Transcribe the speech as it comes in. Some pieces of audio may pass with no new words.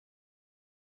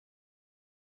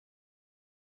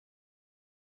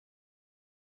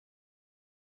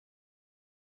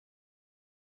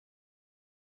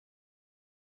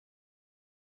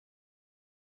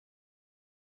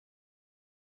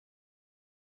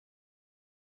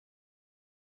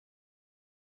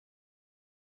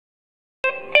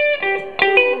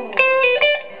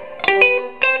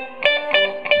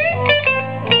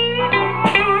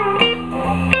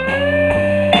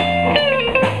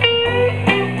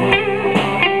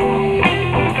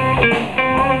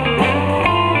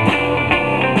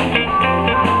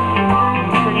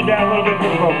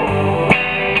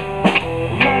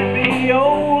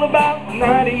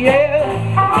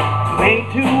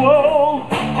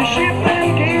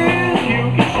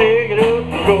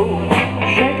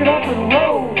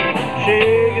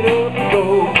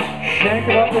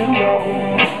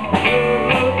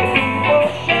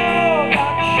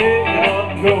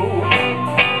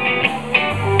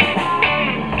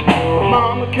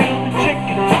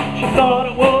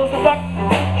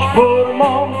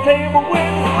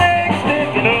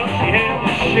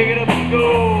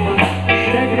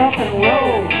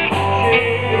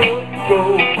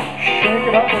shake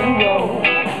it up and roll.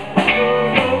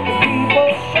 The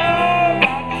people shout,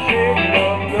 shake it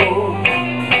up and roll.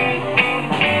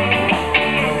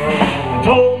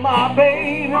 Told my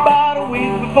baby about a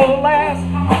week before last,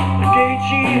 the gait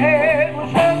she had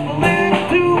was just a little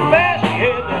too fast. She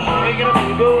had to shake it up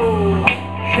and go,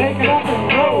 shake it up and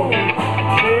roll,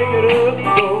 shake it up and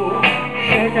go,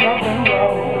 shake it up and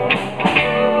roll.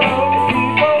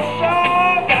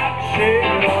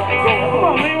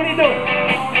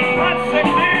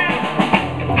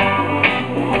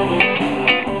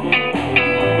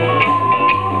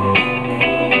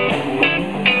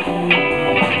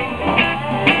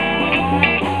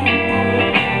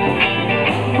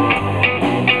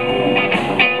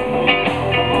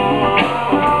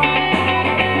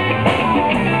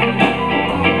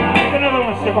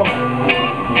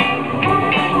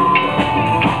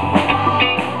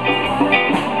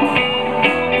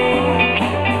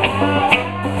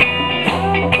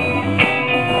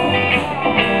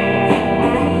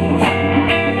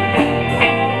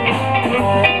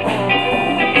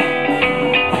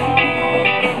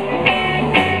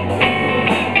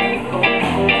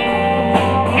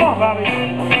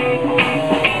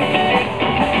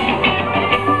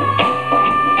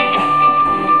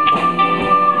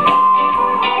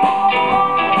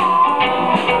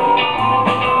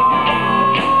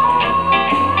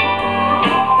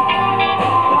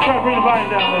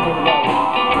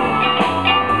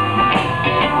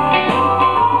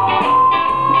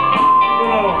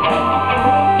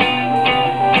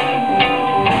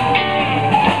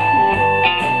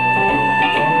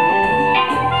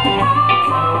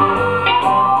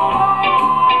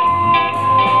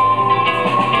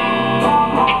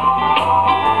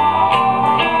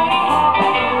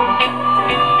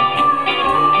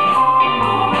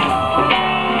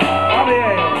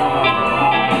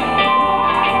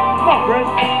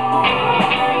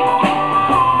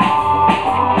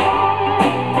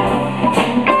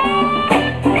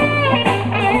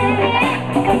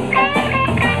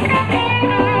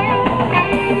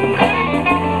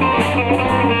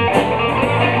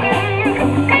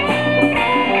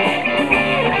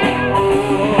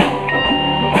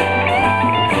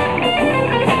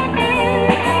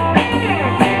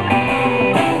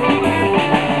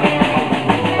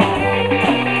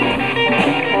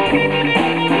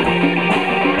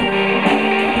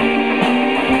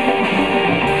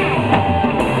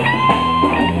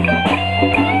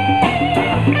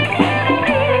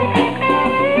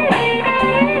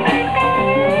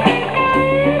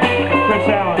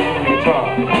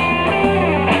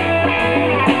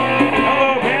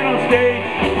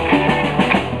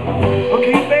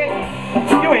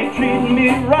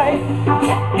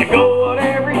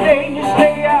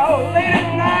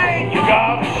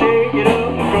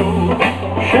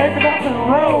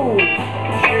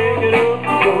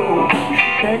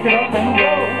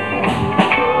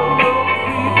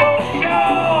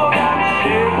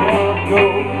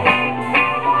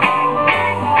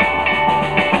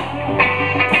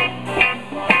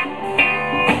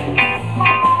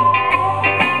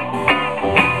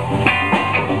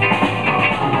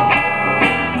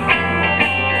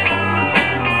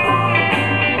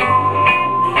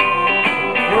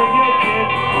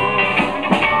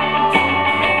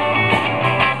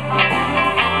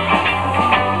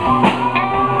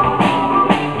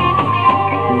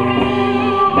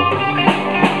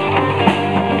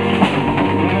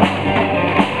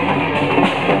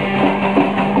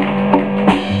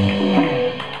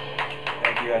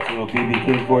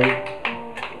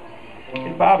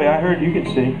 You can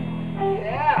sing.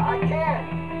 Yeah, I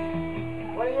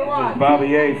can. What do you want? This is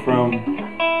Bobby A from,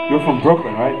 you're from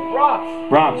Brooklyn, right? Bronx.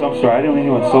 Bronx, I'm sorry, I didn't mean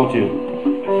to insult you.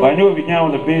 But I knew it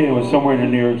began with a B and it was somewhere in the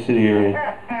New York City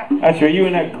area. That's right, you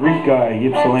and that Greek guy,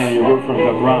 Ypsilanti, we're from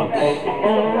the Bronx. No,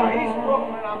 he's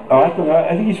Brooklyn. Oh,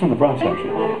 I think he's from the Bronx,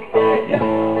 actually.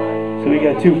 Yeah. So we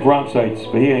got two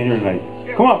Bronxites, but he ain't here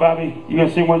tonight. Come on, Bobby, you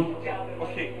gonna sing one?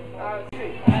 Okay.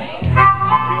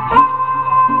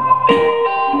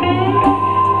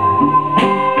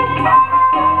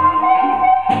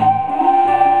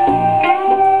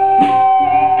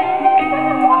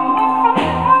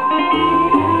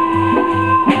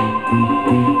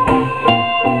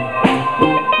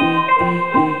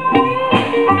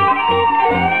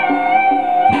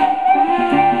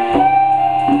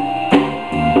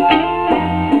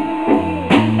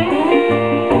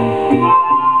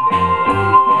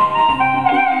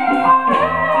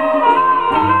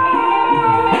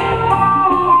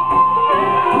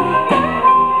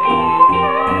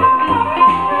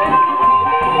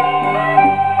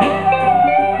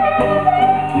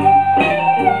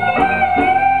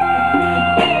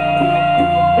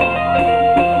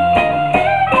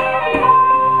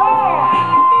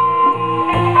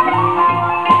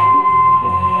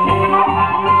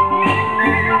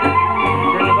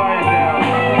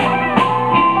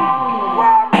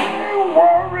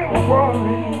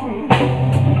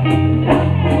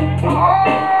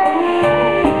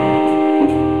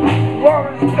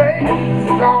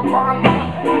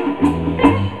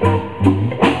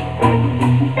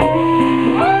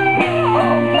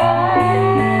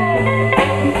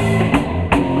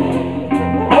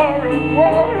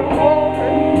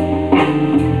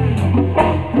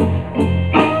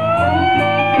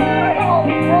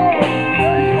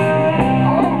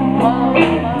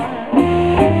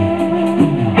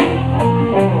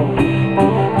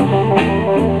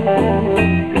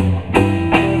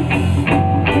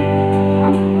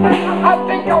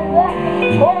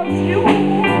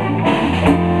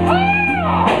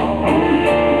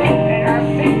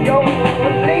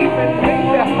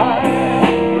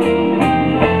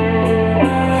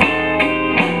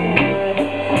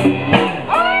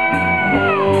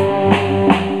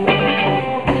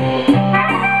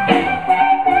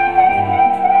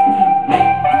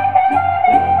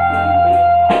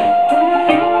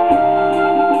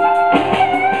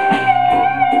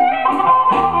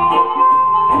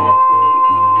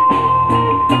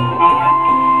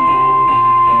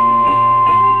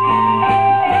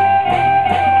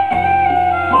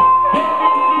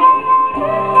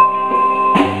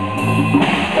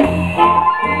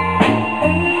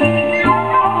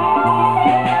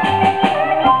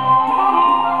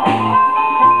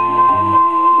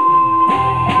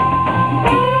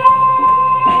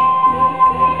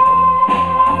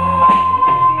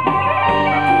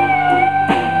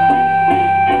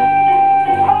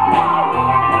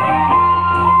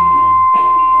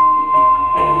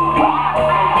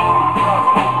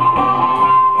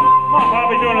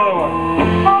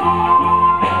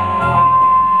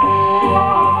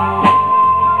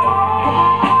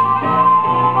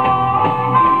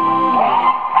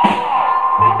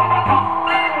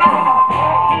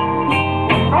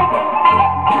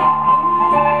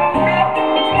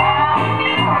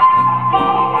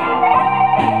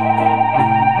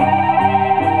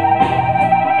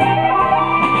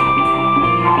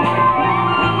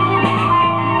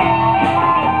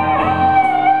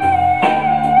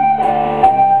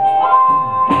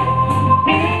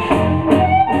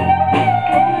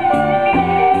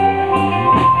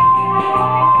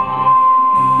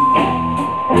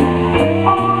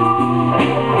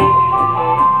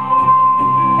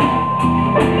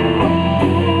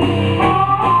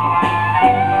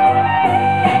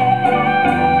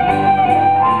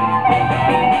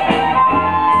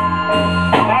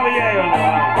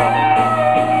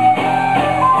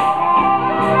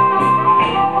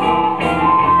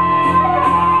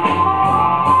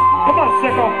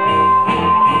 Sickle.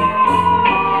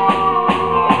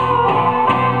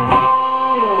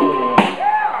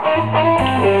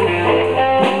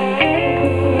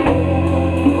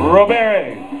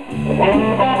 Robert.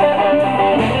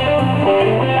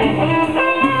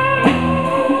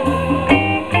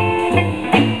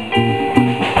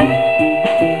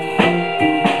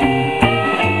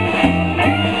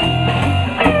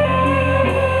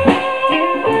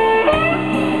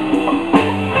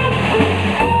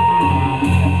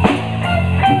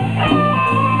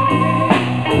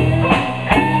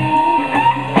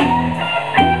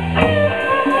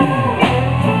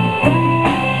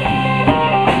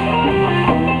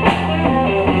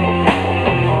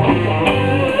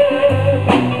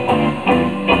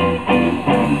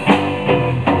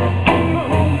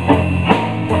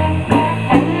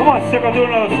 Sickle, do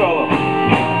another solo.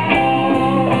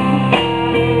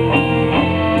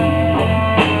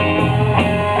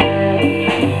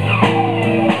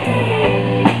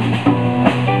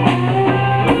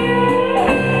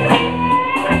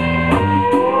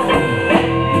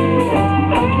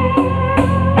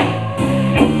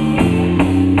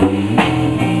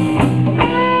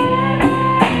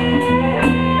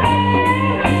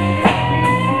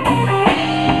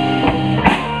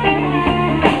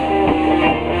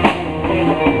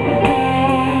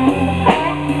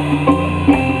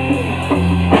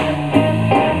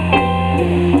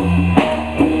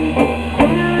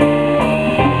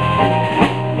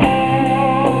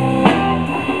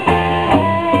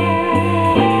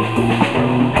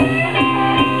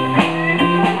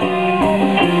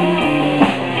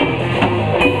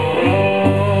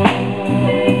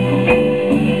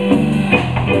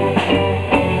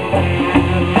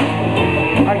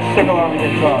 Sickle on the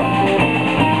guitar.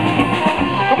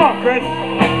 Come on, Chris.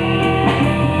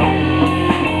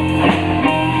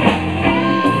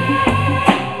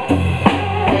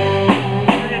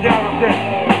 Bring it down a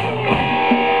bit.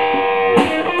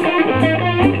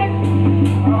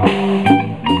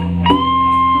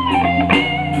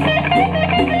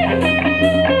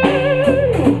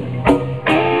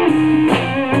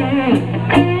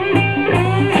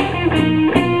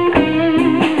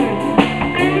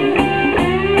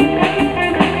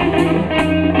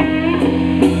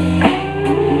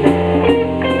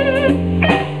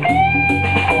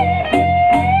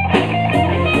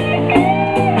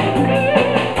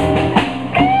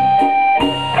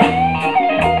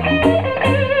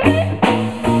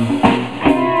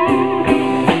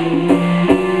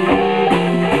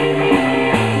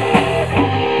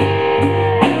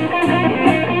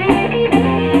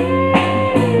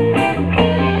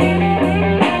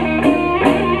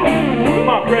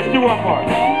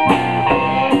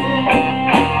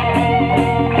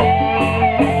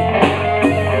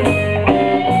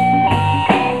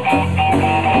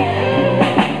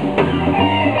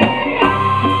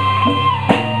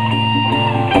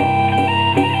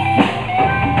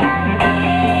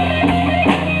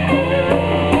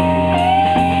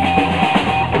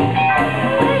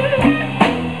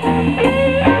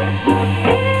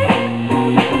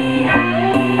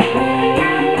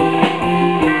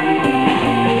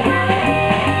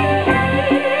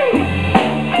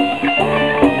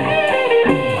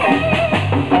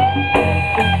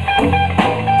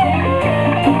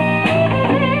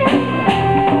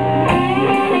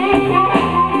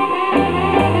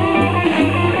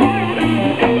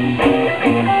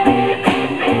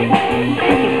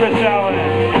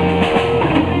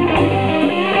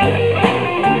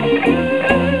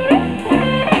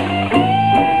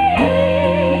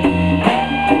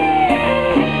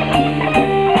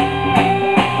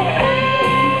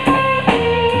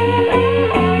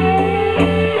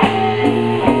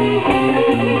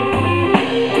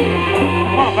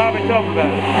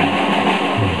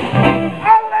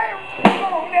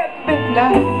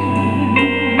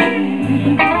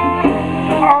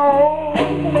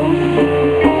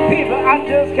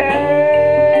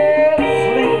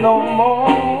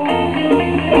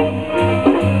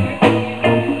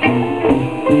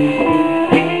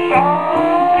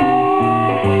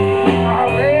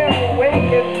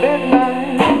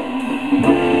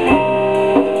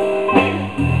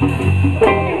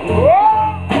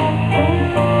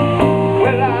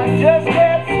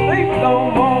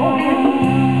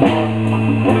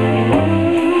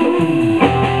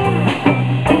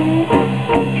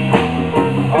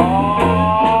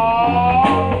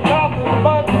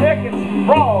 Seconds.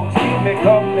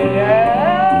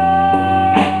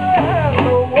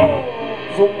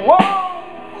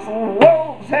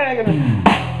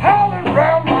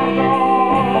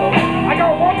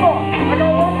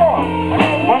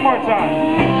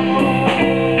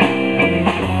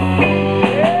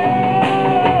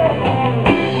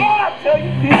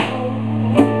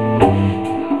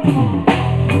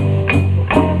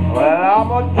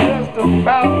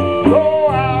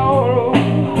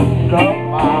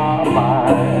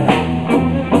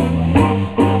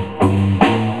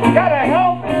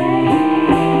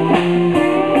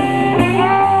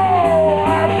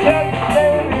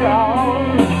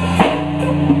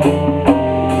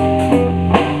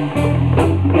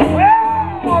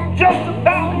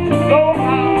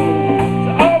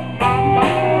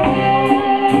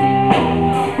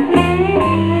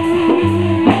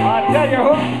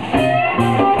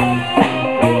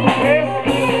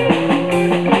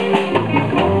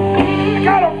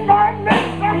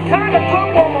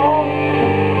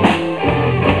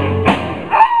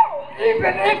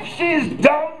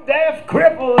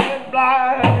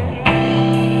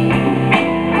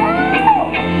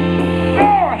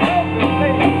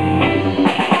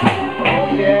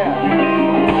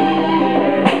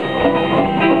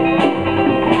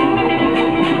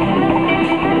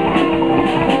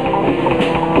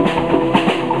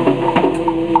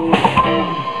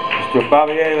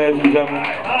 ladies and gentlemen.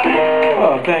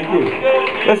 Oh, thank you.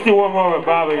 Let's do one more with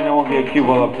Bobby and then we'll get cue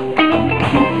ball up.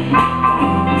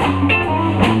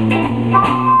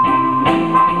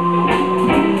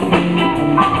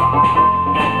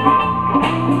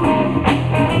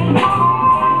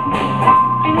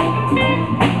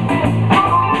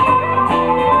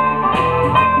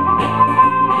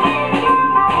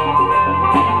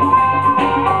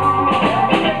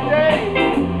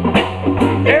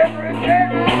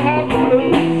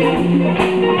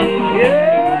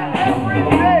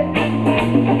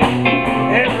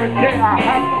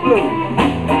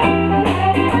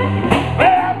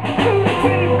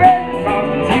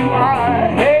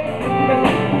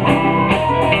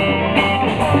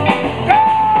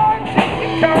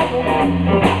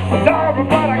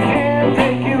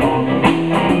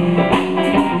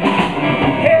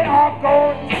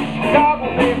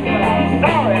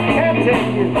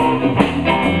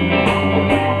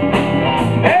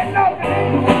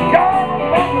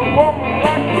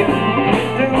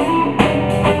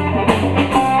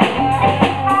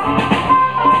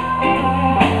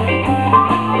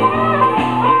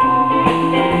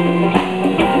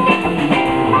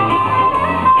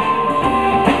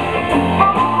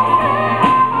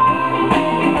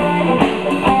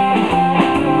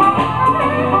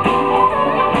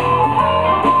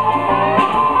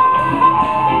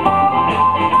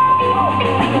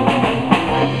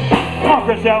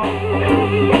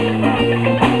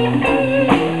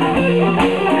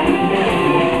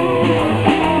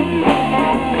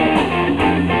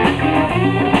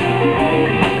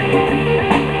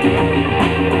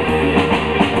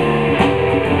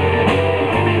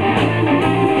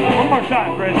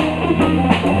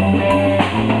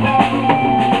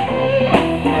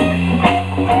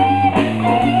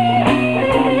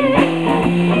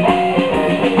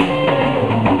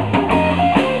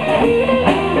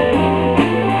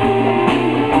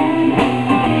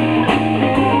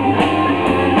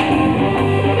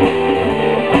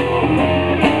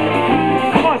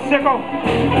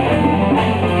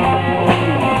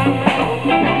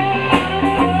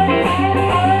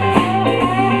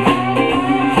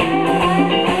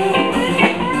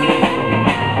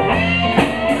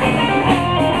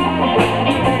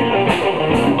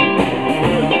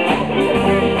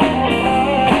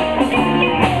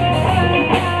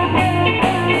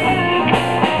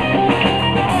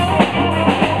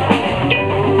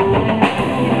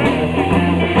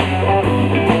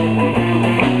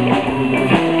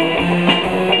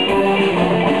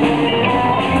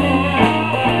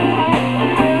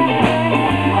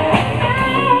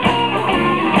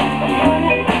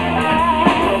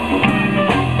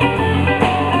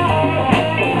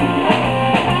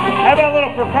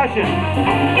 Percussion.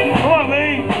 Come on,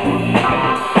 Lee.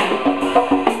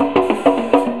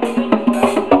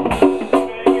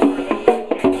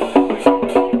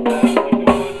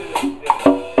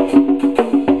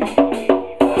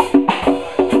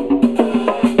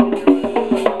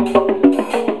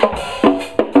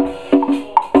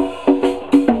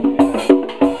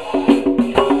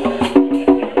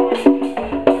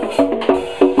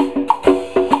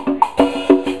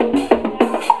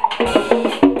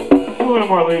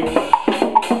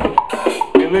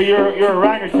 Your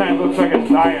orangutan looks like it's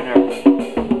dying there.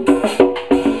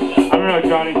 I don't know,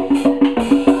 Johnny.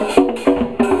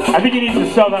 I think you need to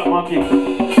sell that monkey.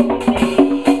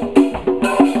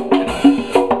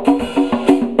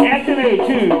 Anthony, 2,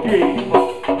 3.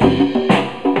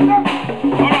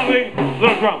 Hold on, Lee.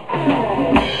 Little drum.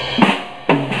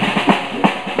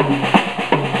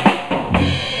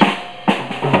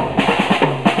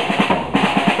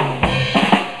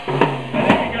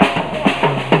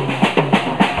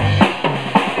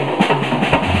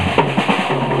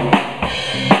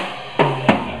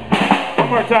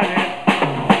 Time, man.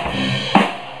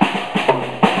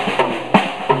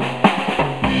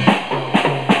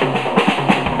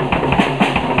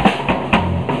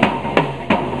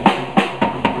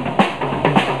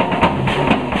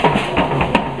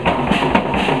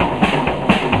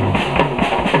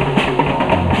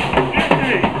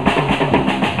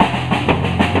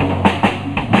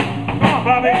 Come on,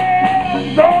 Bobby.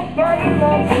 Nobody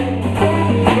loves me.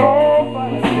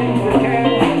 Nobody seems to care.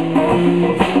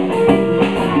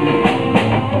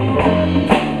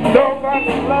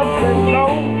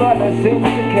 Nobody seems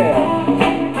to care.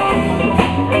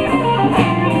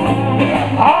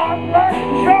 I'm like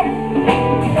trouble.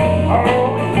 Oh,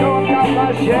 you know I got my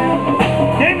share.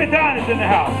 David Don is in the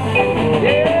house.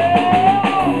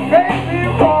 Yeah, baby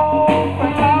wrong,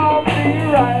 but I'll be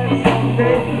right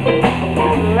someday.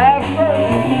 Last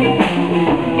verse.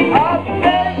 I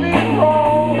may be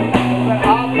wrong, but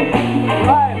I'll be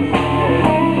right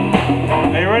someday.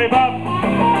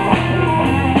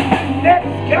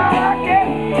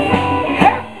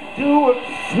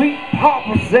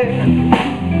 said,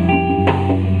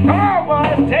 come on,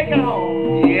 boys, take it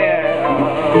home.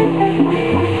 Yeah.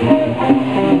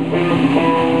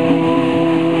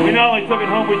 We not only took it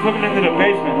home, we took it into the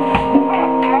basement.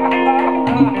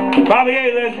 Bobby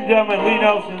A, ladies and gentlemen, Lee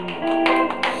Nelson,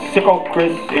 Sickle,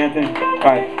 Chris, Anthony.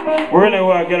 Alright, we're going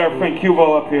to get our friend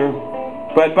Cubo up here.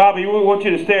 But Bobby, we want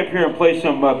you to stay up here and play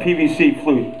some PVC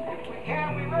flute.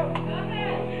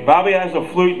 Bobby has a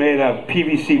flute made of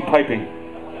PVC piping.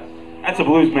 That's a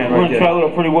blues man right there. We're going to try a little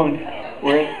Pretty Woman.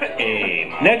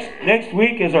 Next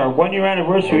week is our 1-year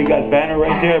anniversary. We got banner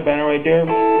right there, banner right there.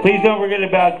 Please don't forget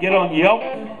about get on Yelp.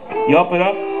 Yelp it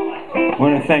up. We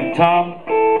want to thank Tom,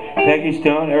 Peggy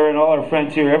Stone, Aaron, all our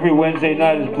friends here. Every Wednesday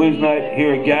night is blues night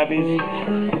here at Gabby's.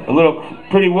 A little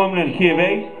Pretty Woman in the key of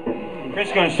A. Chris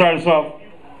is going to start us off.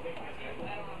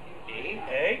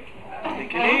 A, the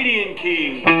Canadian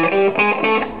key.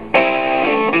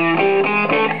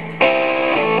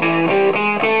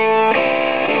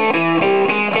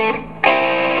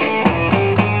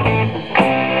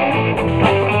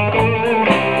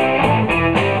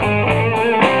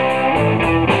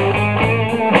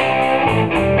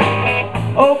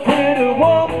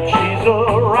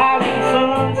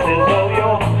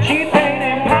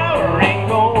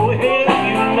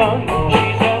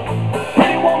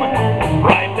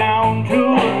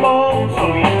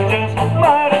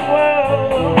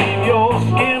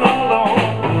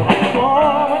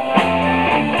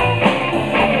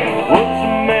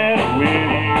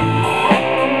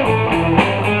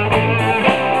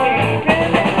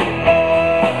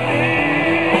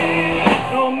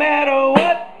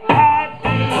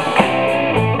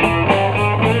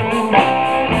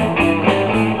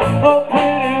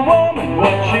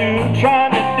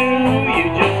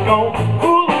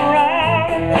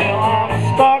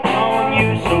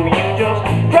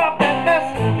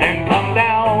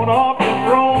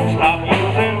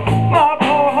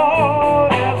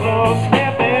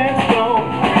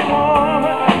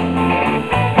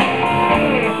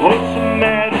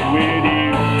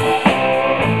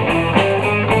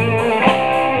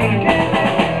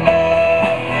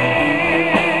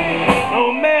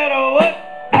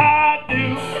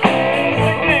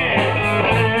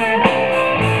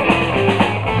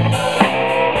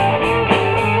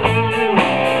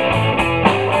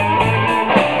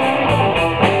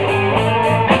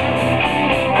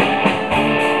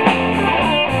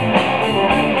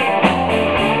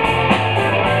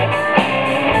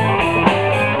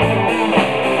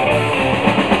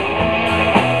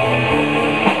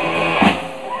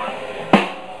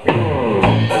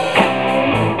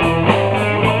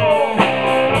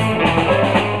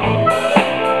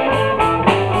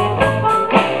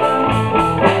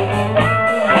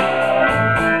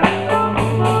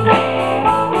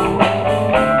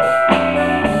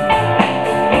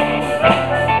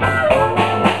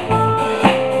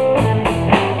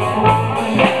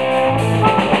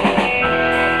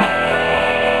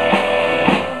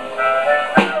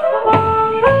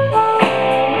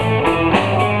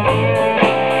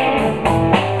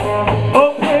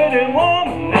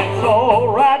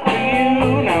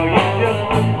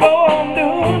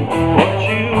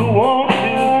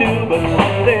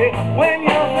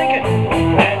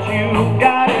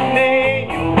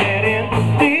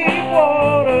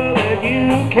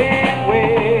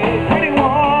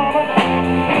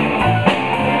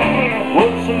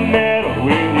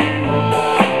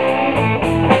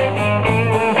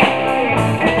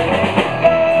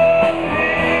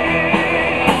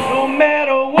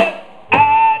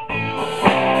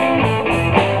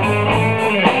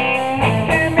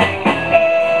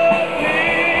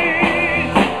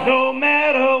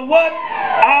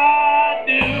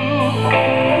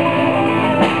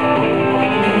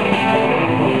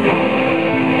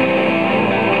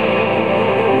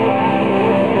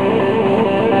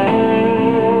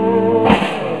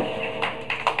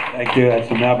 That's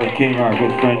some Albert King, our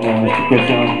good friend, Mr. Chris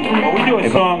Allan. We do a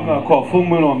song called Full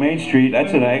Moon on Main Street.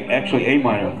 That's actually A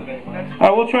minor. All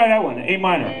right, we'll try that one, A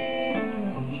minor.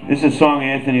 This is a song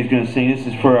Anthony's going to sing. This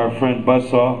is for our friend Buzz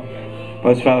Fowler.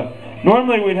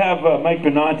 Normally we'd have Mike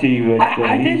Benanti, but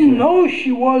I didn't know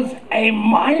she was a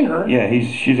minor. Yeah,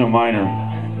 she's a minor.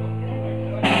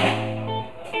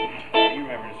 You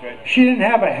remember this, right? She didn't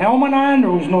have a helmet on. There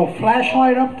was no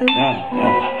flashlight up there.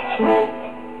 No.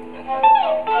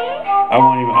 I'm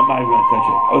not even going to touch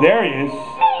it. Oh, there he is.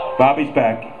 Bobby's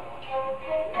back.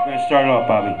 I'm going to start it off,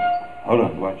 Bobby. Hold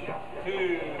on, watch.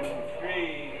 2, 3.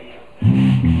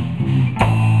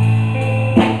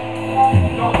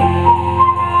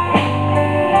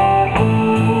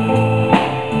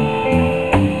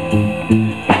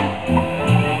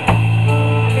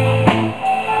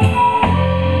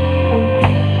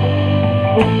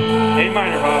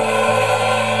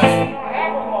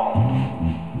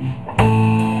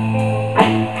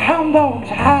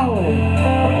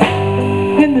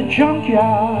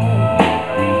 junkyard.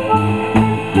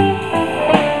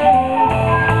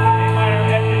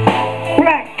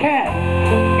 Black cat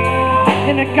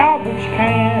in a garbage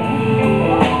can.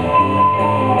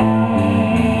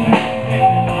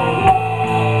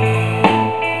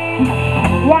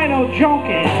 Wino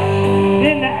junkies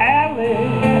in the alley.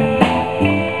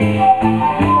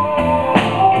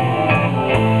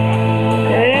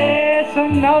 It's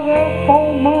another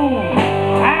full moon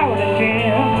out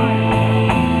again.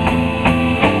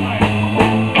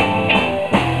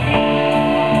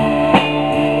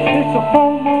 It's a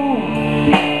full moon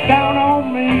down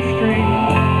on Main Street.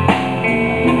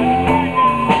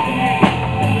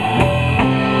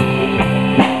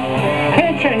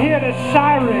 Can't you hear the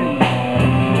siren?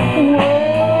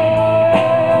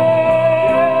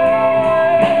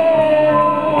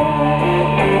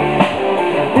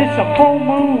 It's a full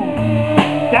moon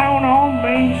down on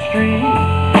Main Street.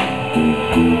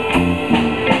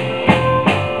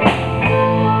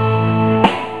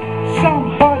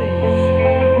 Somebody's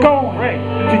going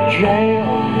to jail.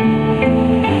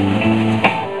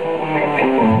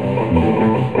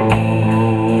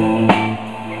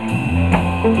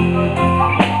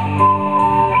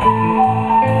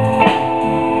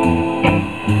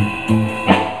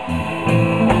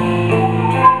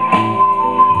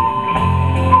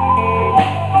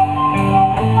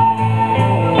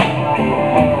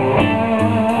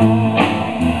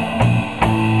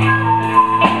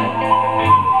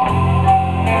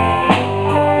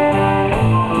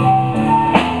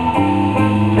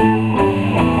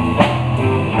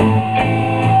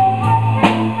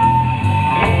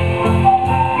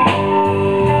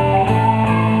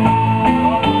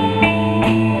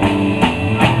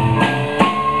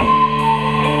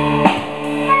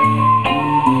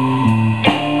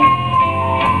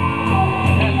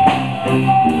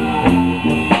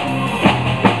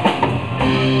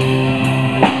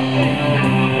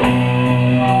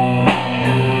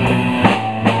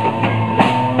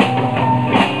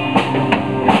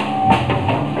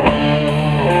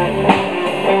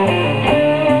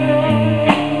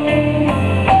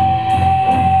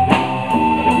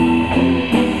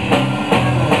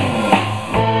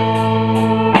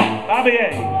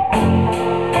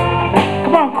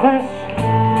 Come on, Chris.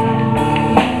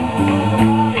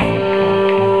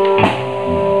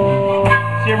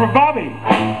 See you for Bobby.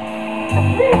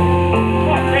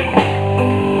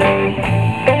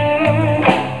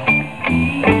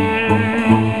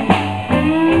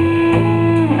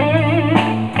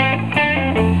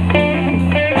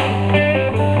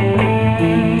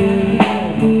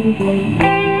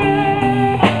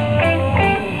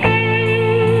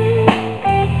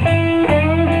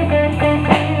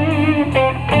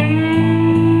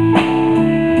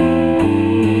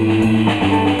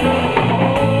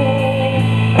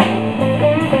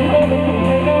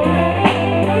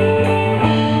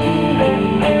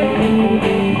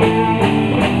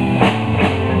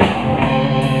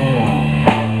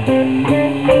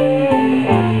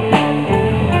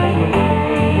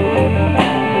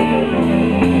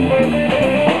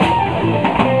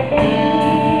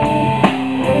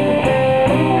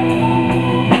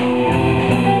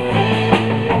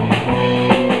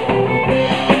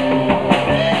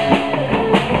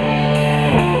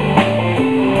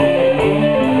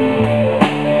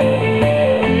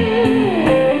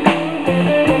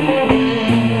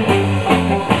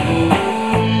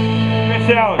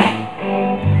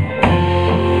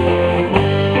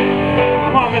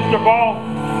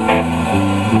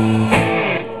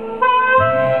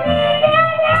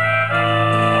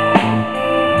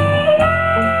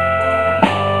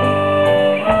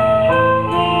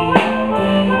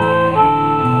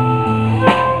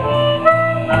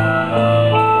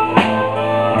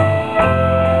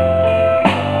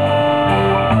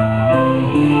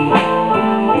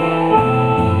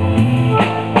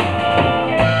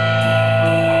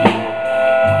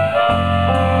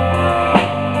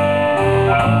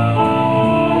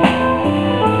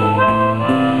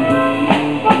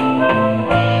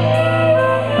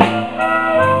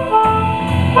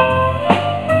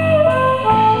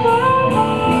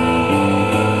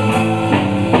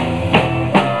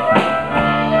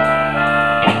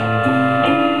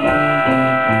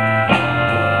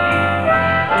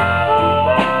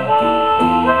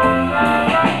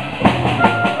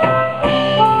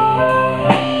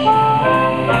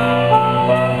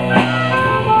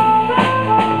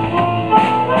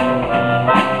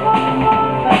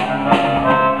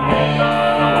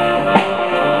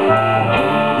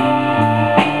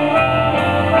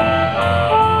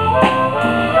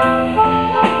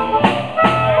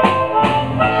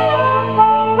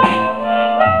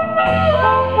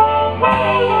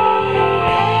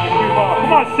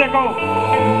 Sickle.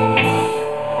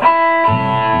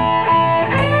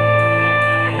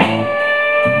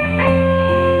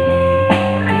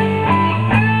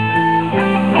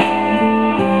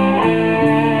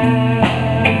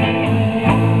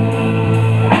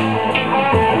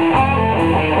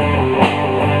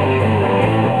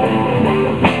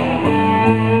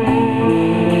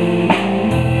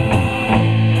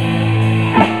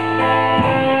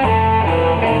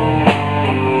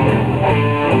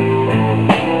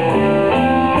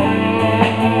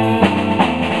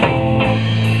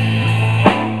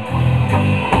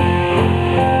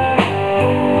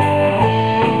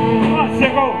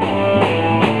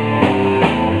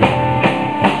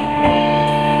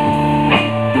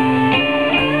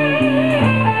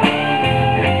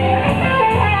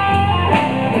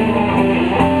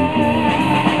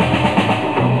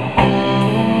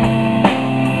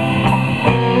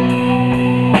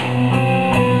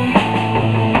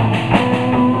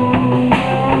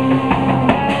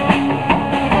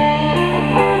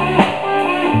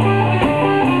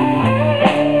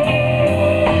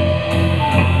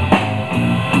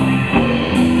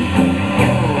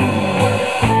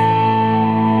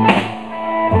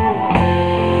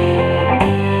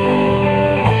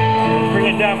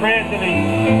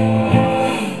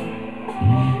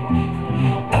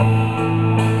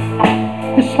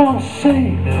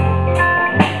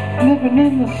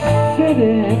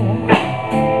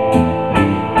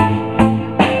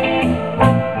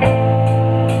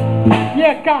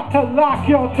 Got to lock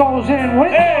your doors and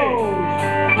windows.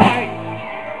 Hey.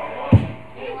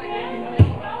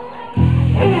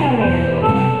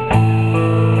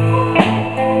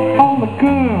 All the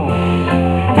girls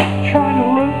trying to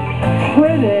look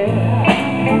pretty.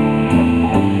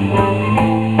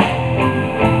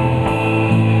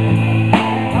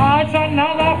 Oh, it's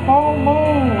another full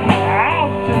moon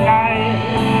out tonight.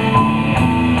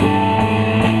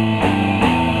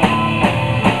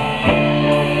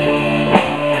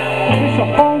 It's a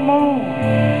full moon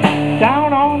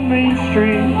down on Main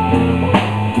Street.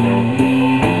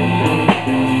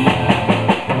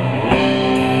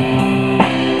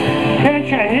 Can't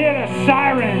you hear the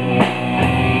siren?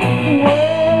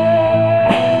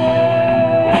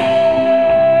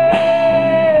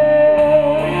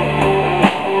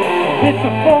 It's a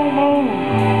full moon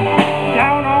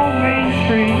down on Main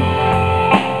Street.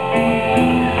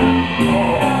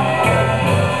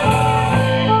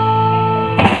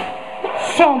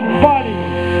 Somebody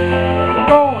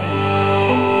going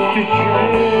to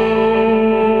jail.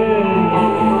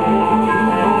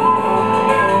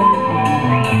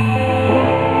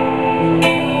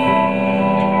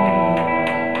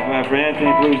 For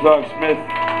Anthony Blues Dog Smith.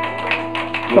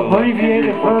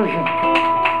 Abbreviated version.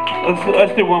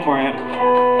 Let's do one more, Ant.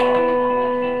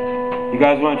 You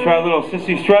guys want to try a little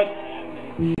Cissy Strut?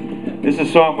 This is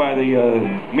a song by the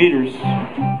Meters,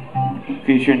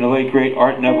 featuring the late great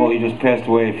Art Neville. He just passed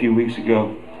away a few weeks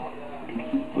ago.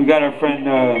 We got our friend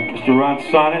Mr. Ron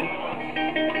Sonnet,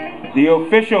 the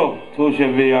official Toolshed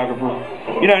videographer.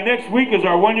 You know, next week is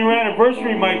our 1 year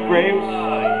anniversary, Mike Graves.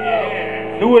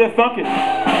 Who would have thunk it?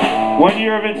 1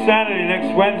 year of insanity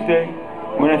next Wednesday.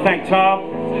 I want to thank Tom,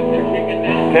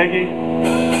 Peggy,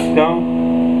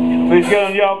 Stone. Please get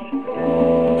on Yelp.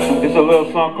 It's a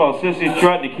little song called Cissy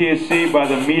Strut in the key of C by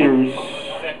the Meters.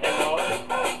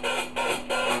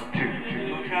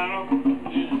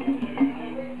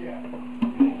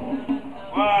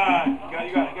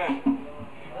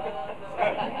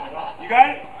 You got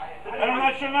it? I'm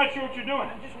not sure what you're doing.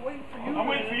 I'm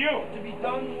waiting for you. To be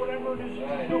done, whatever it is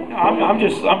you're doing. No, I'm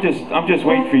just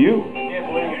waiting for you. Yeah,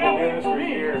 but you're not waiting for me.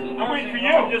 I'm waiting for you.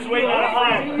 I'm just waiting on a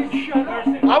friend. Shut up.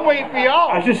 I'm waiting for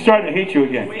y'all. I just started to hate you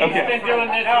again. He's been Okay. doing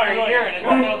this for a year and it's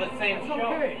still the same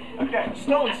show. Okay.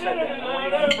 Stone said that. I'm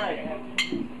waiting for Frank.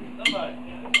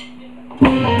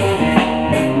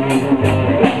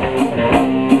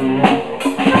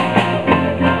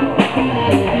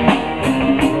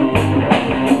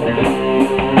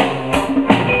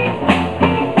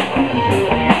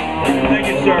 Thank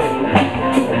you, sir.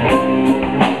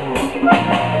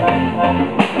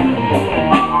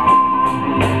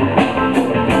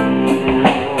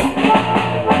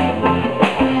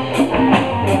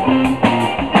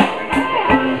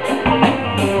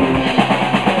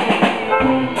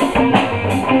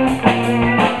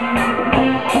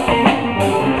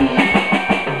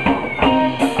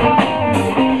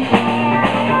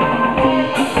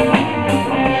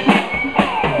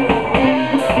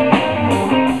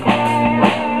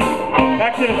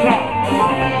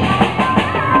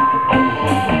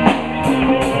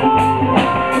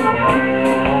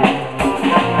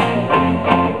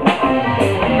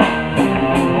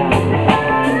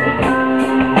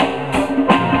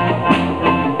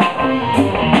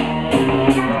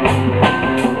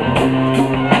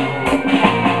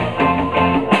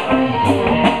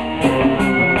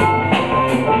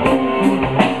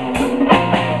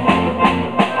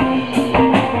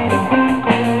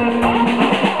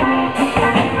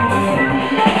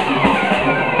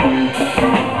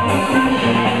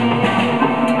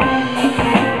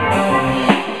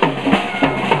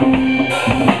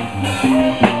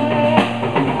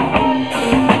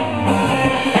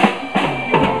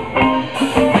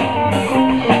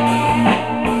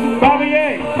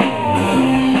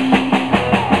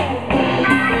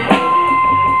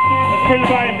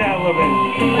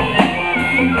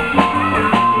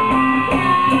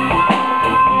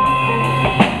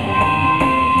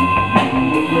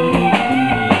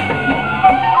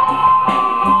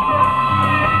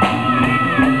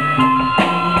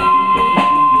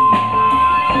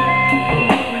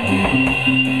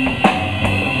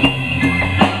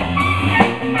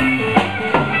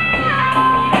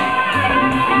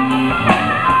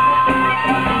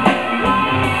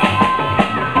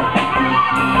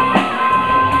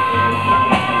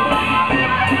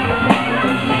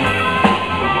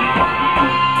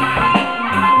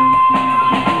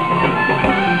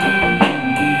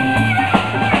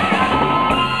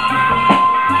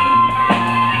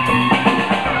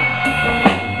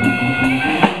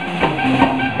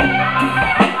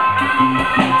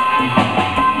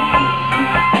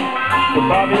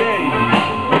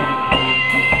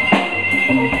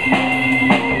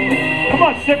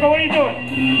 Sickle, what are you doing?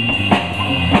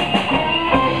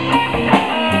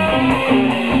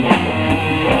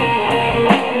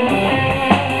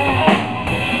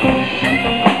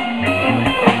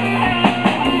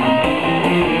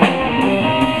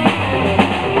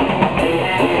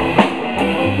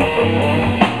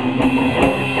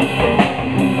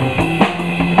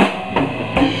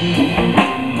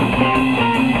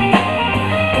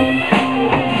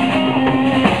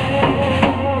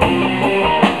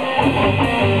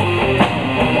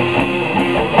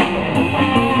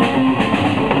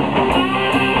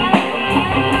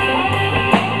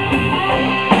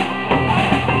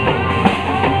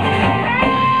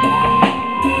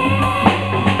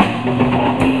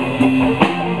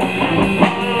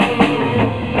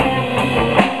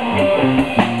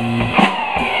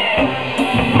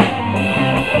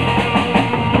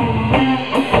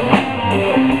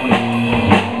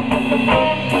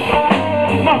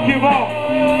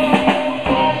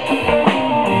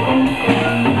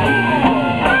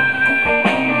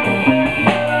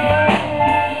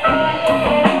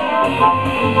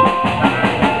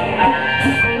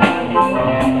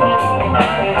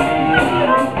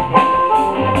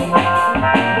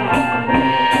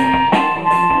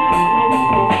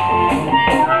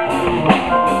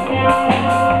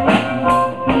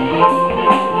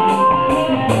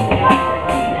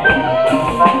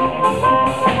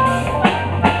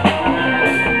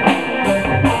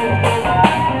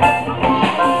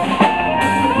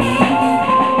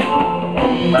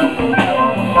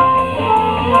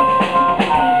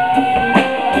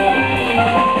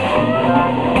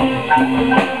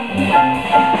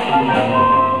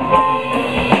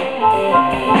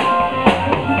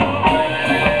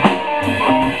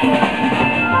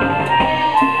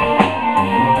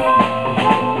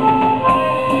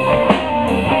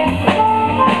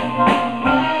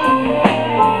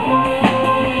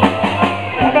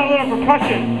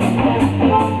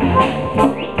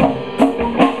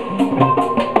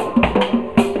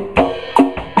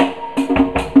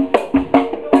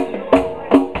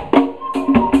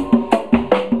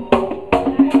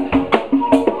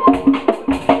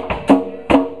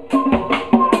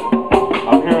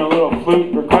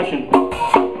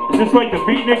 Like the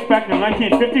beatniks back in the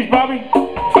 1950s, Bobby?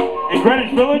 In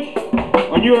Greenwich Village?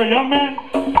 When you were a young man?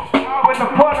 With the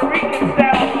Puerto Ricans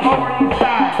down on the Lower East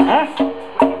Side. Huh?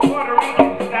 With the Puerto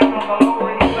Ricans down on the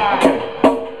Lower East Side.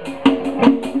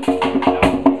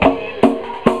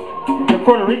 You're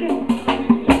Puerto Rican?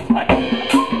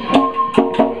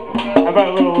 How about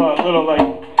a little like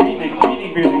beatnik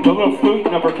music, a little flute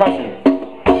and a percussion?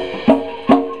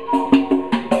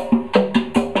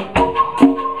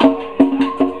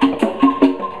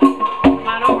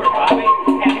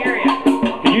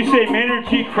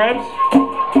 Krebs?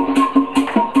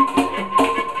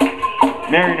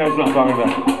 Mary knows what I'm talking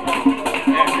about.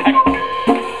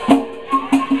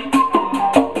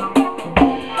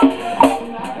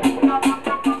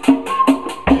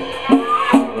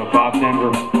 Bob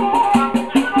Denver.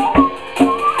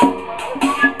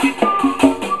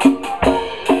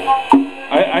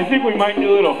 I think we might do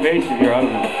a little bass in here, I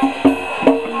don't know.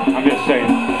 I'm just saying.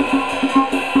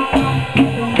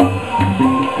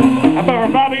 How about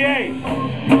for Bobby A?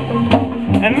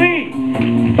 And Lee.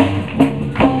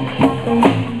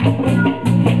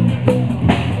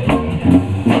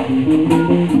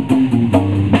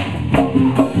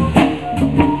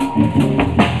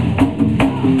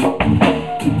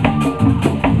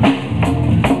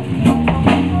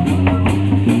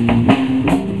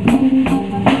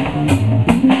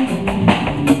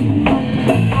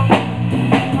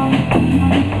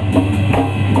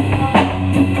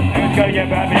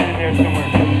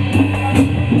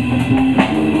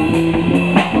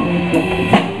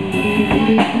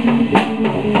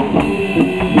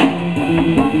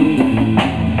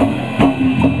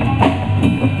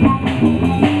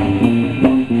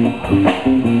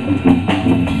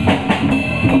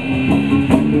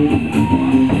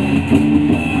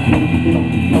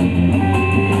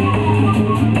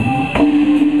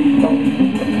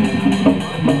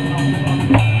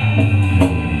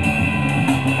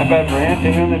 bad for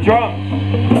Anthony on the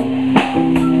drums.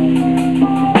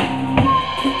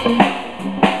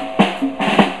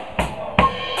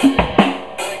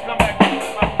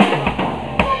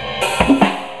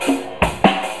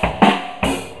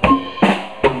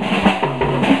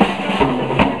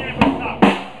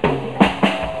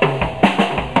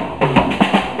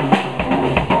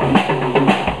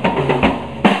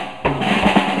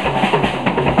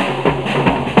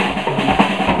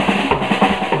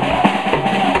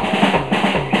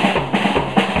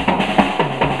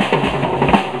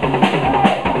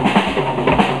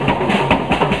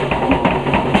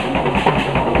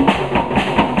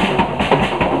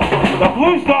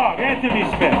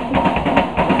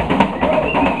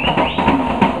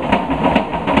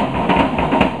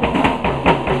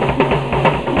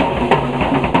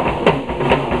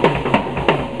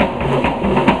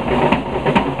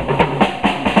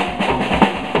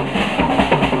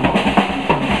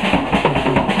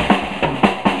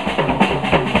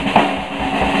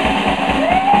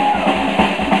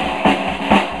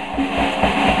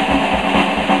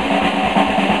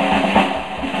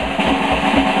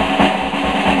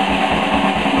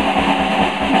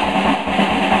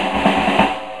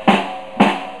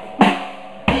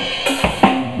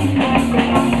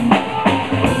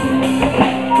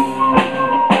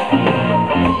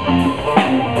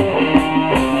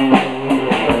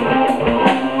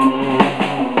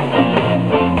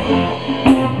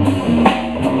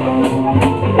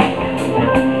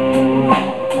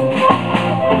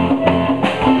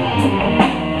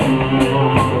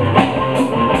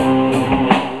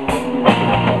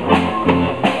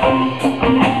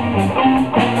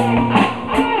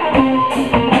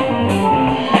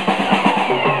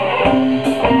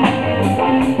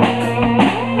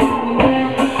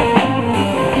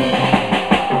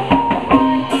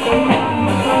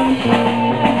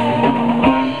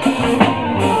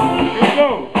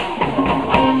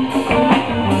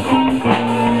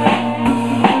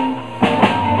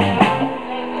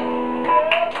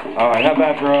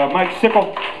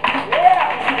 Sickle.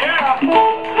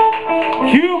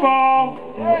 Cue Ball.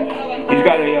 He's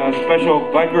got a special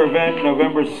biker event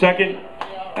November 2nd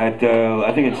at,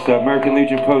 I think it's American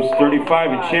Legion Post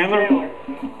 35 in Chandler.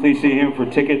 Please see him for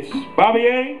tickets. Bobby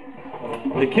A,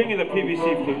 the king of the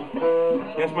PVC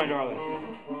flute. Yes, my darling.